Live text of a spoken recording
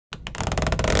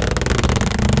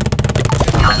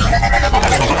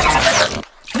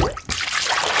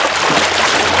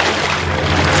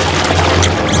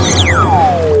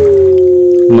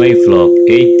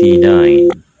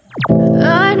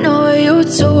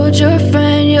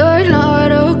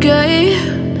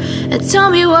tell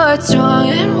me what's wrong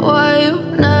and why you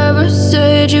never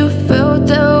said you felt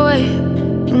that way.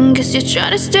 And guess you're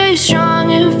trying to stay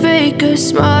strong and fake a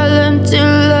smile until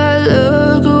I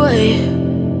look away.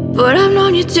 But I've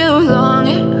known you too long,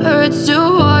 it hurts to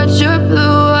watch your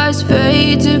blue eyes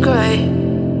fade to grey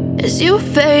as you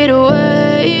fade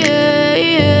away,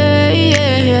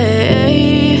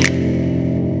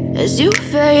 as you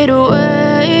fade away.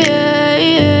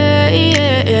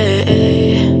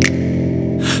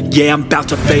 Yeah, I'm about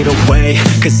to fade away,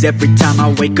 cause every time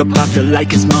I wake up I feel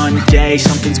like it's Monday.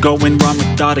 Something's going wrong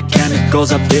with all the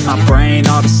chemicals up in my brain.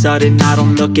 All of a sudden I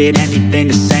don't look at anything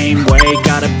the same way.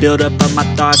 Got a buildup of my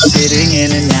thoughts sitting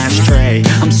in an ashtray.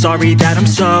 I'm sorry that I'm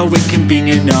so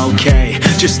inconvenient, okay.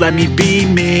 Just let me be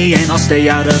me and I'll stay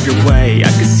out of your way.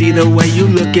 I can see the way you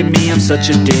look at me, I'm such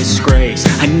a disgrace.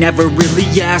 I never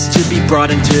really asked to be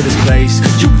brought into this place.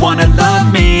 You wanna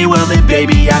love me? Well then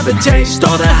baby have a taste.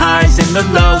 All the highs and the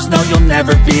lows, no you'll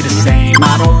never be the same.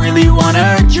 I don't really wanna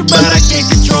hurt you but I can't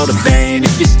control the pain.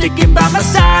 If you're sticking by my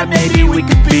side maybe we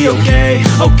could be okay.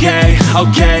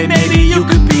 Okay, maybe you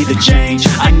could be the change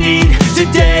I need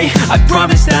today. I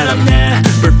promise that I've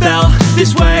never felt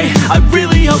this way. I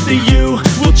really hope that you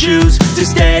will choose to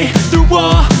stay through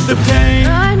all the pain.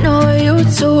 I know you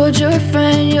told your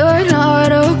friend you're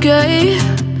not okay,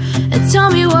 and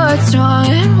tell me what's wrong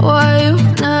and why you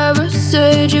never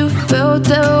said you felt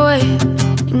that way.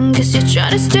 And guess you're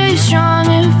trying to stay strong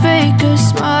and fake a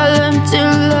smile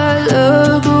until I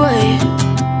look away.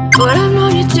 But I've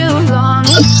known you too long,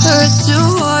 it hurts to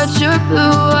watch your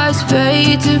blue eyes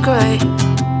fade to grey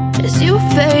as you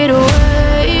fade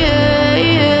away,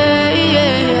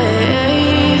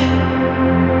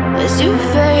 as you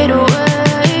fade away,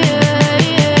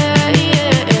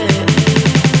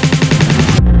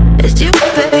 as you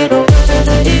fade away.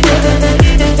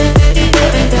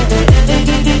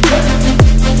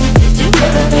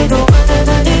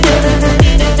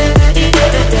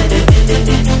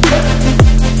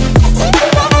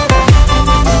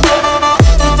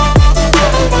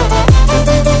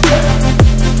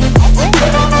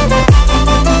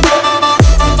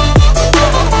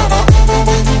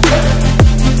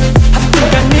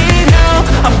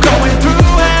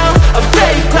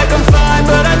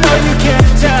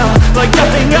 Like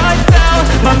nothing I felt,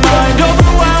 my mind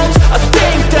overwhelms. I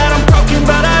think that I'm broken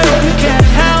but I hope you can't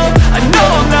help. I know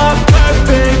I'm not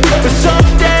perfect, but some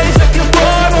days I feel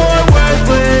far more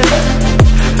worthless.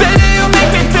 Baby, you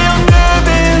make me feel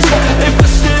nervous. If I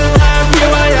still have you,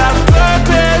 I have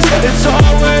purpose. It's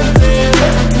all worth it.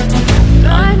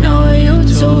 I know you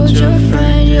told your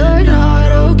friend you're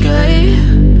not okay,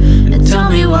 and tell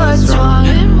me what's wrong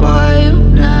and why you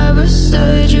never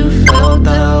said you felt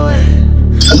that way.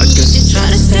 I guess you're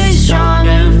trying to stay strong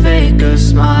and fake a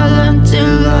smile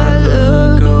until I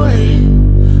look away.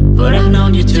 But I've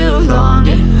known you too long,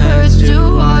 it hurts to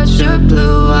watch your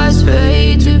blue eyes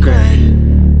fade to grey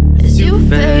as you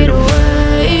fade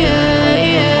away,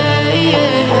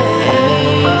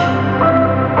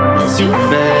 as you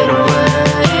fade away,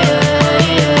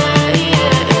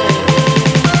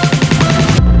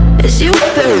 as you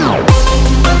fade away.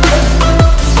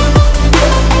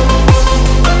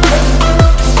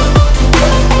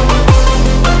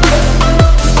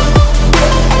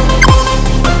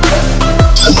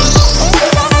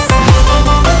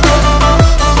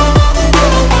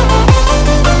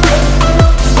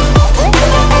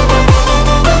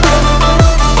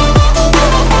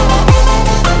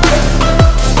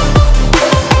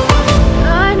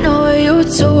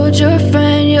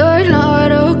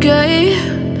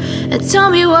 Tell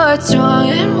me what's wrong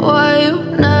and why you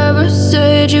never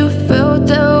said you felt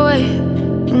that way.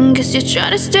 And guess you're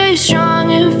trying to stay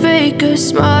strong and fake a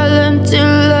smile until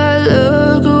I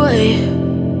look away.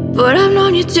 But I've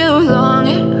known you too long,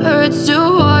 it hurts to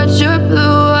watch your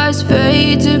blue eyes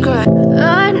fade to grey.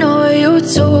 I know you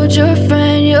told your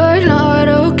friend you're not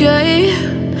okay,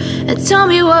 and tell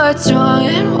me what's wrong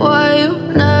and why you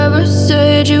never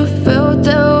said you felt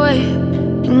that way.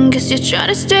 Guess you're trying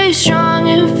to stay strong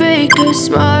and fake a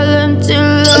smile until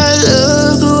I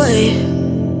look away.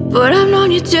 But I've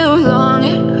known you too long,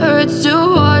 it hurts to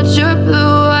watch your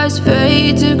blue eyes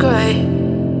fade to grey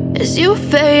as you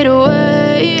fade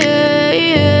away,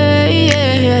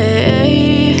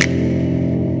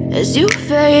 as you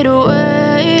fade away.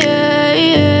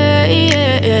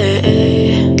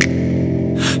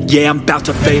 Yeah, I'm about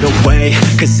to fade away,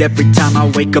 cause every time I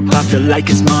wake up I feel like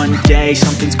it's Monday.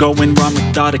 Something's going wrong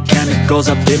with all the chemicals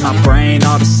up in my brain.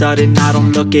 All of a sudden I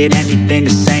don't look at anything the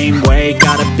same way.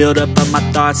 Got a buildup of my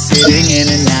thoughts sitting in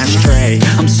an ashtray.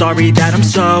 I'm sorry that I'm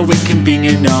so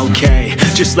inconvenient, okay.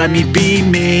 Just let me be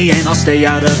me and I'll stay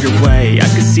out of your way. I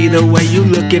can see the way you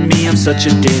look at me, I'm such a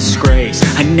disgrace.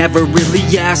 I never really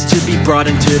asked to be brought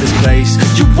into this place.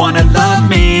 You wanna love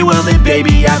me? Well then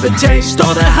baby I have a taste.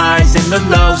 All the highs and the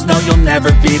lows, no you'll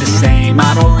never be the same.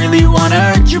 I don't really wanna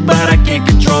hurt you but I can't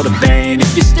control the pain.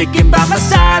 If you're sticking by my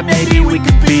side, maybe we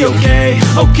could be okay.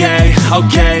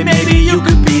 Okay, maybe you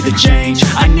could be the change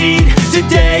I need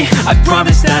today. I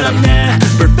promise that I've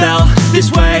never felt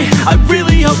this way. I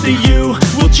really hope that you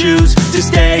will choose to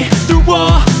stay through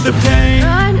all the pain.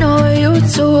 I know you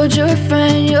told your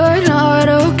friend you're not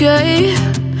okay,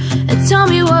 and tell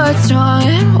me what's wrong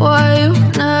and why you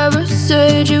never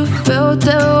said you felt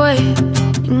that way.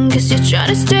 Guess you're trying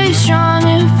to stay strong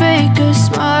and fake a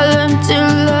smile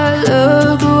until I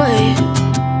look away.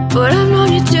 But I've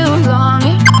known you too long,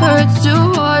 it hurts to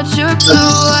watch your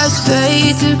blue eyes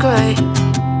fade to grey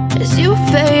as you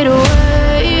fade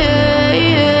away,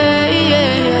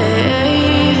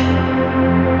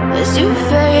 as you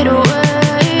fade away,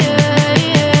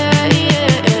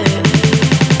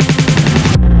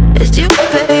 as you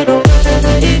fade away.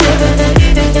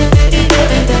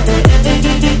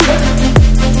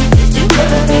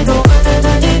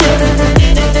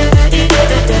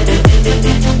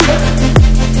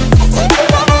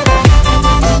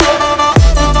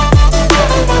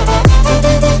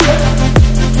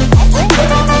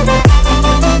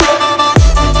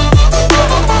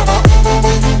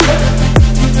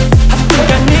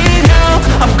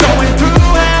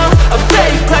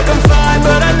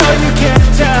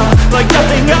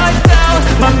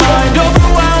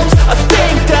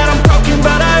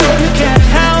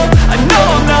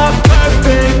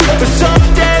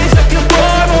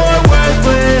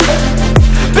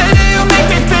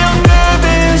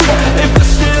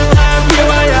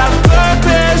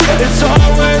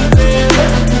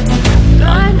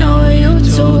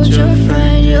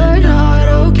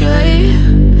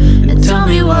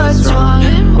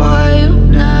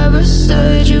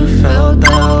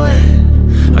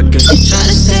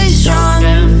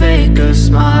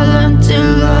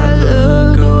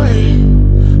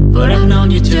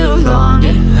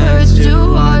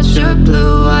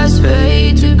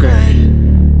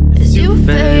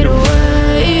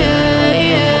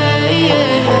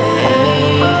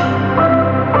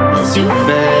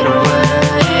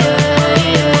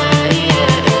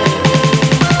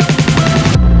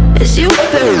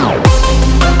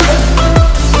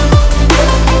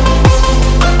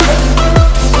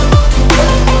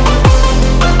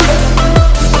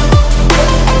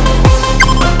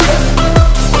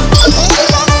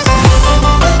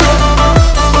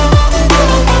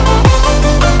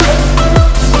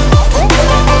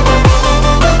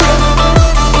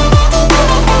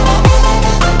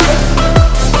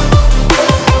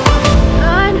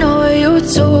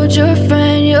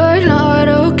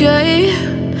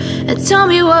 Tell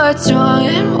me what's wrong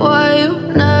and why you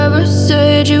never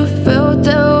said you felt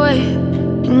that way.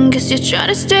 Guess you're trying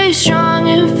to stay strong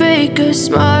and fake a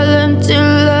smile until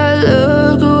I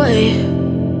look away.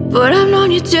 But I've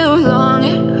known you too long,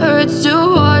 it hurts to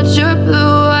watch your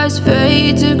blue eyes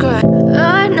fade to grey.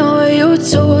 I know you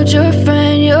told your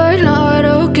friend you're not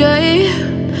okay,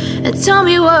 and tell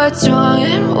me what's wrong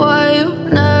and why you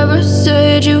never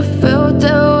said you felt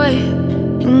that way.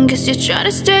 Guess you're trying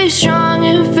to stay strong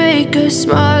and fake a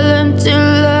smile until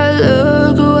I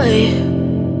look away.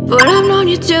 But I've known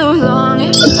you too long,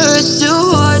 it hurts to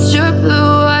watch your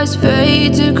blue eyes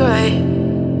fade to grey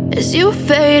as you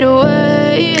fade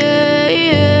away,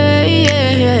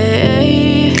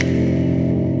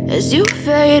 as you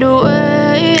fade away.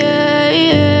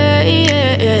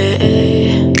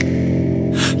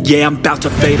 Yeah, I'm about to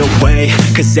fade away,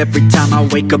 cause every time I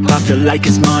wake up I feel like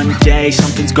it's Monday.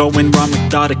 Something's going wrong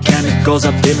with all the chemicals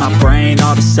up in my brain.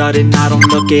 All of a sudden I don't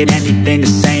look at anything the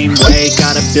same way.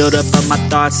 Gotta build up of my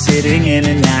thoughts sitting in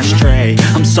an ashtray.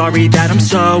 I'm sorry that I'm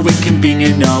so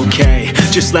inconvenient, okay.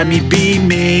 Just let me be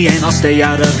me and I'll stay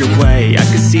out of your way. I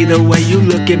can see the way you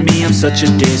look at me, I'm such a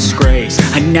disgrace.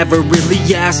 I never really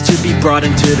asked to be brought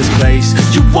into this place.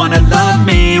 You wanna love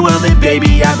me? Well then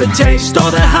baby I have a taste.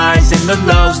 All the highs and the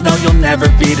lows, no you'll never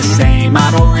be the same. I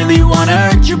don't really wanna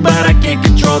hurt you but I can't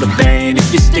control the pain.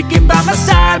 If you're sticking by my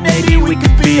side, maybe we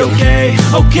could be okay.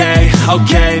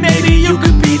 Okay, maybe you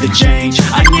could be the change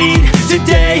I need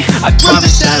today. I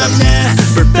promise that I've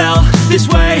never felt this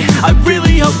way. I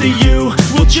really hope that you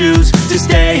will choose to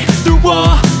stay through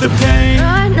all the pain.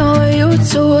 I know you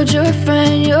told your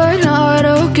friend you're not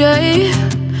okay,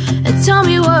 and tell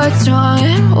me what's wrong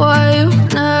and why you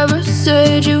never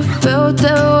said you felt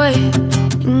that way.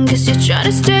 Guess you're trying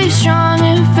to stay strong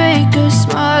and fake a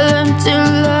smile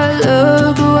until I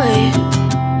look away.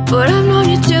 But I've known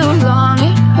you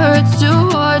hurts to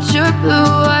watch your blue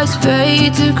eyes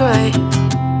fade to gray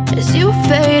as you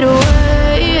fade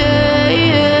away.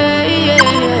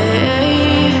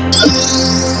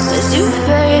 As you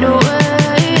fade away.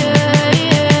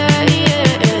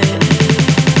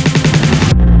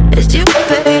 As you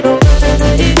fade away.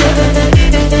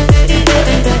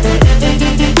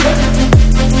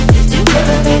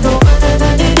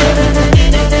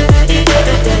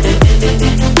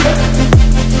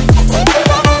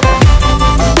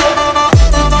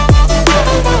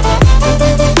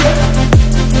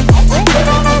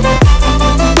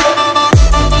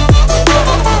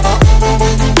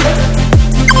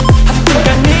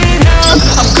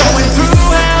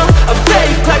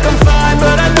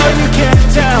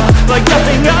 Like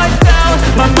nothing I found,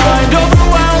 my mind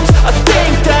overwhelmed. I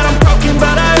think that I'm broken,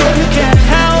 but I hope you can't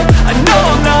help. I know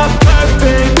I'm not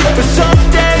perfect, but some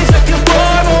days I feel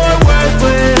more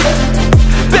worthless.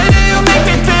 Baby, you make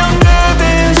me feel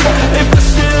nervous. If I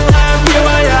still have you,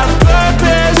 I have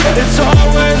purpose. It's all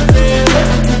worth it.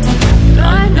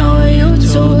 I know you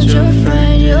told your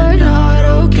friend you're not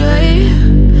okay,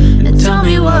 and tell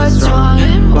me what's wrong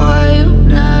and why you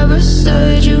never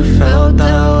said you felt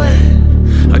that way.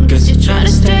 I guess you're trying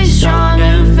to stay strong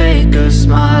and fake a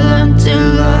smile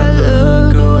until I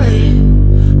look away.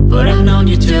 But I've known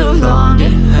you too long,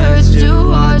 it hurts to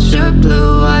watch your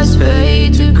blue eyes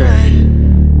fade to gray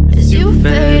as you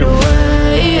fade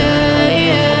away.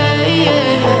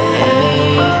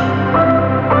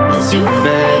 As you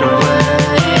fade away.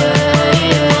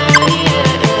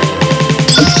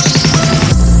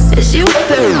 As you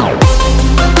fade away.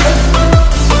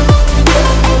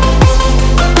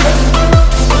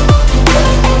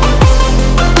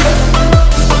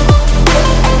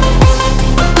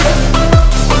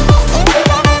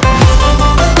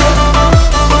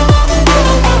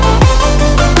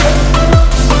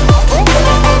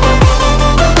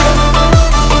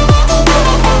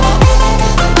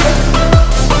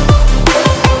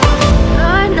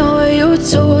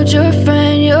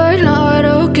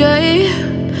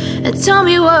 Tell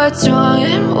me what's wrong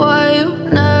and why you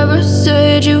never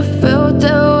said you felt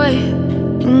that way.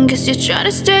 And guess you're trying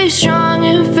to stay strong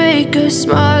and fake a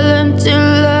smile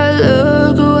until I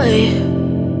look away.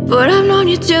 But I've known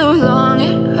you too long,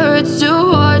 it hurts to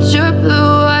watch your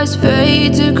blue eyes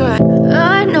fade to gray.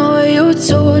 I know you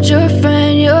told your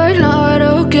friend you're not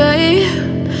okay,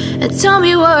 and tell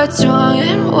me what's wrong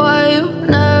and why you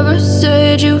never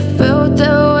said you felt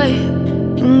that way.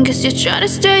 Guess you're trying to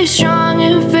stay strong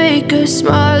and fake a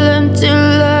smile until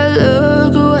I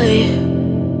look away.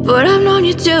 But I've known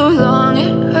you too long,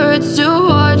 it hurts to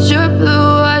watch your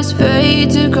blue eyes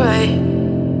fade to gray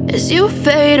as you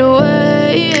fade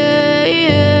away.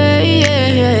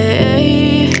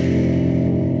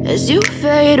 As you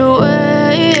fade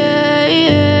away.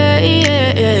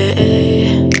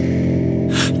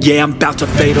 Yeah, I'm about to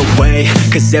fade away,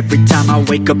 cause every time I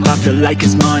wake up I feel like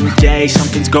it's Monday.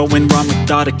 Something's going wrong with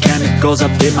all the chemicals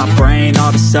up in my brain. All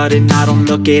of a sudden I don't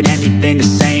look at anything the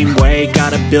same way.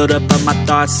 Got a buildup of my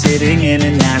thoughts sitting in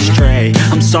an ashtray.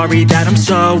 I'm sorry that I'm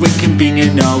so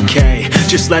inconvenient, okay.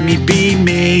 Just let me be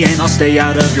me and I'll stay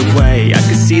out of your way. I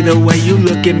can see the way you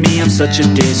look at me, I'm such a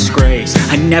disgrace.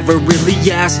 I never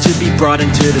really asked to be brought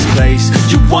into this place.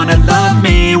 You wanna love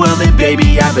me? Well then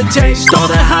baby I have a taste. All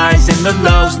the highs and the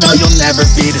lows, no you'll never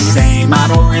be the same. I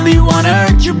don't really wanna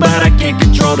hurt you, but I can't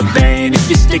control the pain. If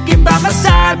you're sticking by my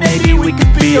side, maybe we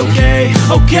could be okay.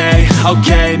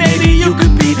 Okay, maybe you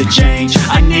could be the change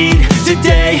I need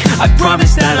today. I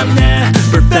promise that I've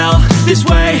never felt this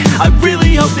way. I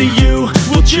really hope that you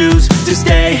will choose to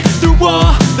stay through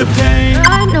all the pain.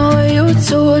 I know you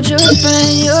told your friend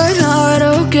you're not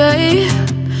okay,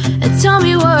 and tell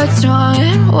me what's wrong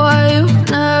and why you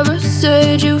never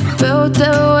said you felt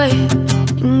that way.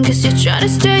 Guess you're trying to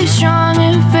stay strong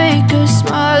and fake a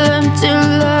smile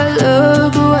until I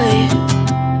look away.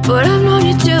 But I've known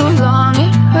you too long,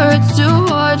 it hurts to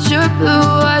watch your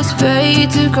blue eyes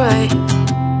fade to gray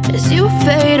as you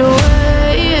fade away.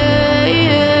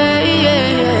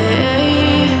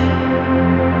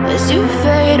 As you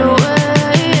fade away.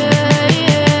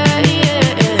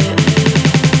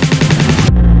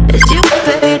 As you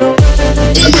fade away.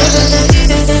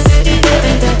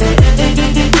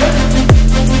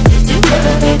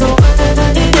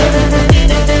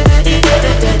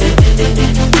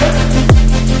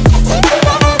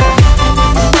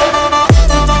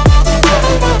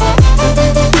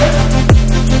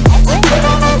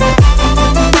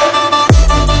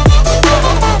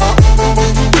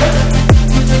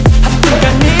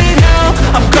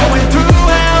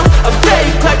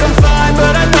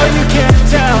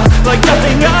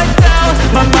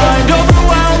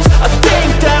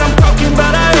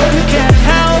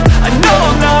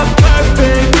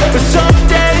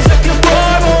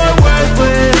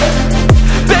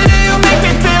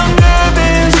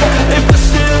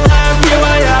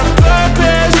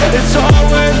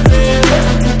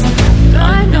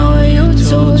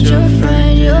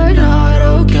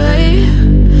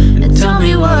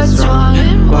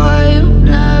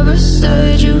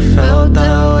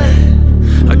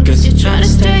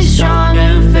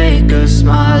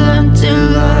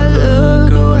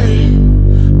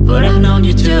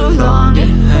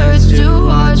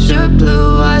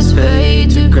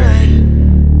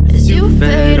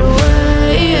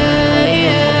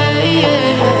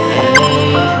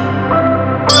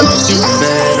 you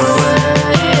fade away.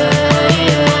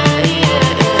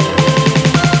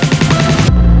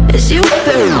 As you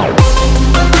fade away.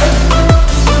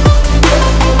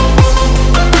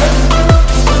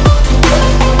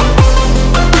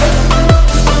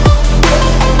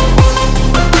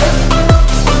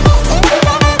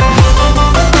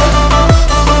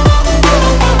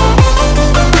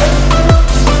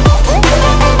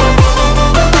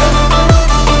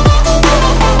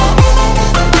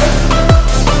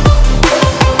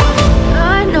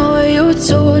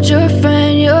 Told your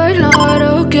friend you're not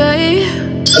okay,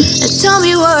 and tell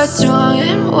me what's wrong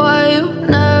and why you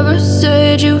never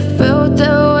said you felt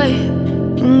that way.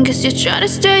 And guess you're trying to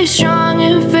stay strong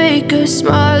and fake a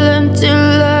smile until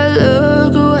I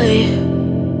look away.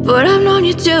 But I've known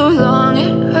you too long,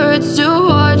 it hurts to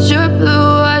watch your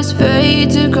blue eyes fade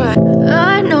to gray.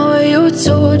 I know you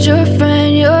told your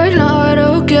friend you're not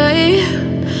okay,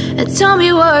 and tell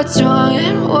me what's wrong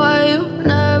and why